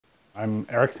I'm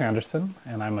Eric Sanderson,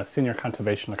 and I'm a senior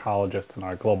conservation ecologist in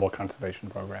our global conservation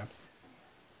programs.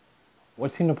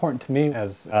 What seemed important to me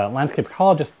as a landscape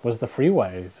ecologist was the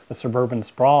freeways, the suburban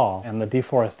sprawl, and the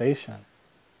deforestation.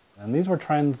 And these were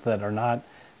trends that are not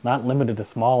limited to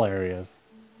small areas.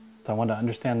 So I wanted to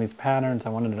understand these patterns. I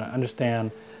wanted to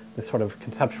understand this sort of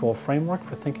conceptual framework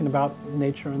for thinking about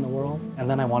nature in the world, and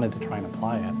then I wanted to try and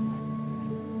apply it.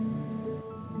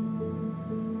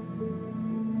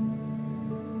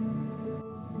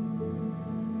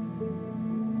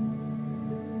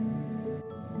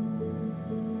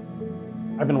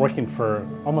 I've been working for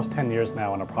almost 10 years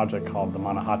now on a project called the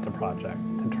Mannahatta Project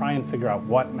to try and figure out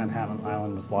what Manhattan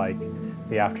Island was like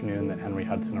the afternoon that Henry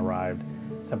Hudson arrived,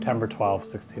 September 12,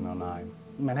 1609.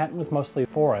 Manhattan was mostly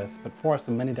forest, but forests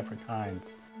of many different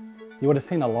kinds. You would have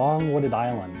seen a long wooded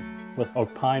island with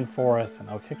oak pine forests and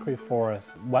oak hickory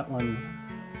forests, wetlands.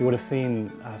 You would have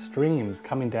seen streams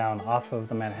coming down off of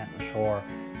the Manhattan shore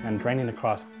and draining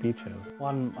across beaches.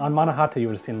 On Mannahatta, you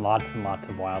would have seen lots and lots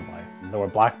of wildlife. There were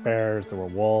black bears, there were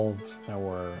wolves, there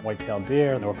were white-tailed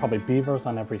deer, there were probably beavers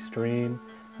on every stream,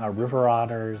 river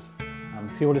otters.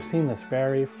 So you would have seen this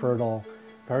very fertile,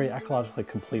 very ecologically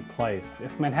complete place.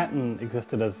 If Manhattan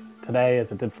existed today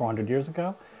as it did 400 years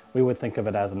ago, we would think of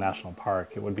it as a national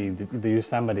park. It would be the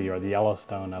Yosemite or the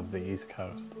Yellowstone of the East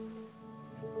Coast.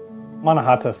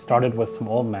 Mannahatta started with some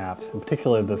old maps, and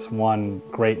particularly this one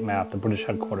great map, the British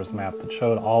headquarters map, that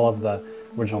showed all of the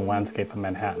original landscape of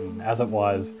Manhattan as it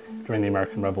was during the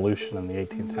American Revolution in the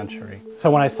 18th century. So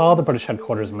when I saw the British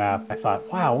headquarters map, I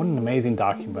thought, wow, what an amazing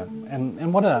document,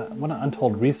 and what an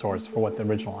untold resource for what the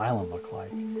original island looked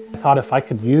like. I thought if I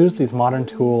could use these modern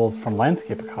tools from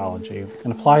landscape ecology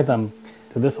and apply them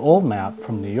to this old map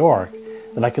from New York,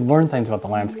 that I could learn things about the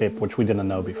landscape which we didn't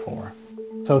know before.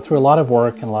 So through a lot of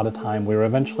work and a lot of time, we were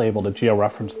eventually able to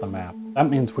georeference the map. That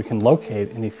means we can locate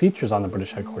any features on the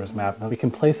British headquarters map, and we can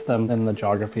place them in the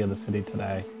geography of the city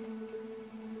today.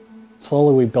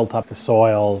 Slowly we built up the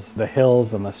soils, the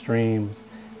hills and the streams,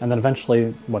 and then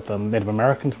eventually what the Native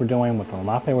Americans were doing, what the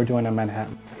Lenape were doing in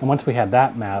Manhattan. And once we had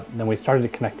that map, then we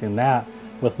started connecting that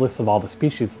with lists of all the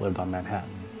species that lived on Manhattan.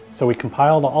 So we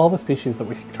compiled all the species that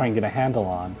we could try and get a handle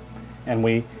on, and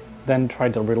we then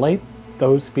tried to relate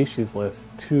those species lists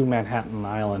to Manhattan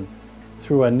Island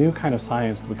through a new kind of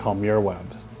science that we call mirror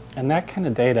webs. And that kind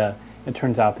of data, it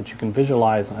turns out that you can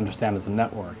visualize and understand as a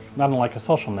network, not unlike a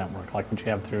social network like what you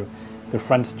have through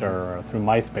Friendster or through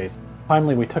MySpace.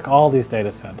 Finally, we took all these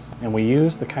data sets and we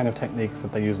used the kind of techniques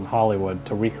that they use in Hollywood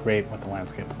to recreate what the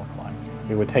landscape looked like.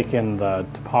 We would take in the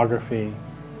topography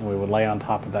and we would lay on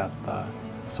top of that the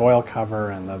soil cover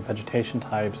and the vegetation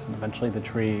types and eventually the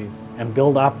trees, and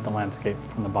build up the landscape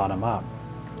from the bottom up.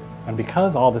 And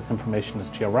because all this information is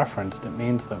georeferenced, it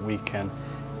means that we can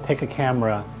take a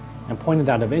camera and point it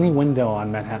out of any window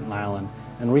on Manhattan Island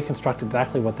and reconstruct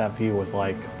exactly what that view was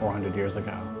like 400 years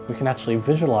ago. We can actually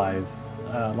visualize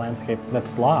a landscape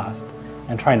that's lost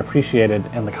and try and appreciate it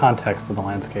in the context of the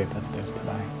landscape as it is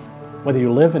today. Whether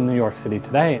you live in New York City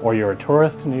today, or you're a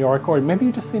tourist in New York, or maybe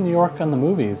you just see New York on the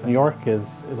movies, New York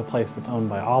is a place that's owned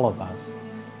by all of us.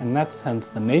 In that sense,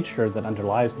 the nature that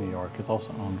underlies New York is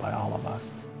also owned by all of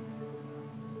us.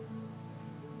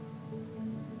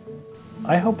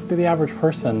 I hope that the average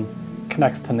person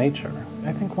connects to nature.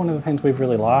 I think one of the things we've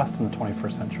really lost in the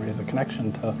 21st century is a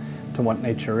connection to what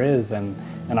nature is and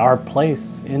our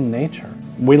place in nature.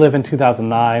 We live in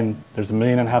 2009, there's 1.5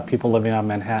 million people living on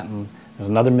Manhattan. There's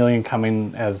another 1 million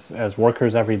coming as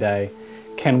workers every day.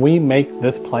 Can we make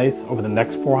this place over the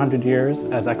next 400 years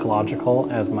as ecological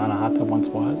as Mannahatta once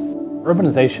was?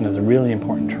 Urbanization is a really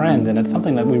important trend, and it's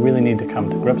something that we really need to come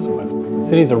to grips with.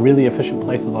 Cities are really efficient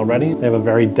places already. They have a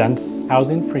very dense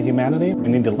housing for humanity. We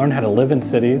need to learn how to live in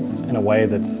cities in a way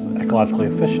that's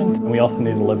ecologically efficient, and we also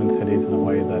need to live in cities in a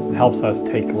way that helps us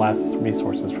take less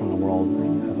resources from the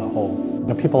world as a whole.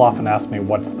 People often ask me,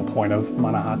 what's the point of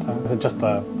Mannahatta? Is it just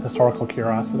a historical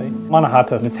curiosity?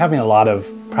 Mannahatta, it's having a lot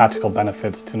of practical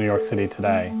benefits to New York City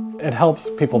today. It helps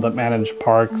people that manage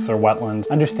parks or wetlands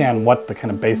understand what the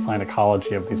kind of baseline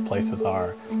ecology of these places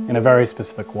are in a very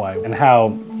specific way, and how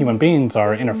human beings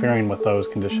are interfering with those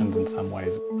conditions in some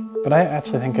ways. But I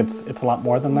actually think it's a lot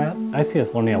more than that. I see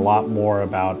us learning a lot more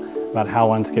about how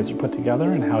landscapes are put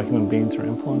together and how human beings are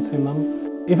influencing them.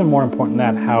 Even more important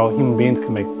than that, how human beings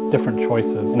can make different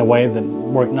choices in a way that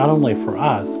work not only for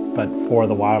us, but for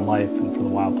the wildlife and for the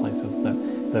wild places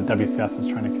that WCS is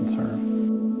trying to conserve.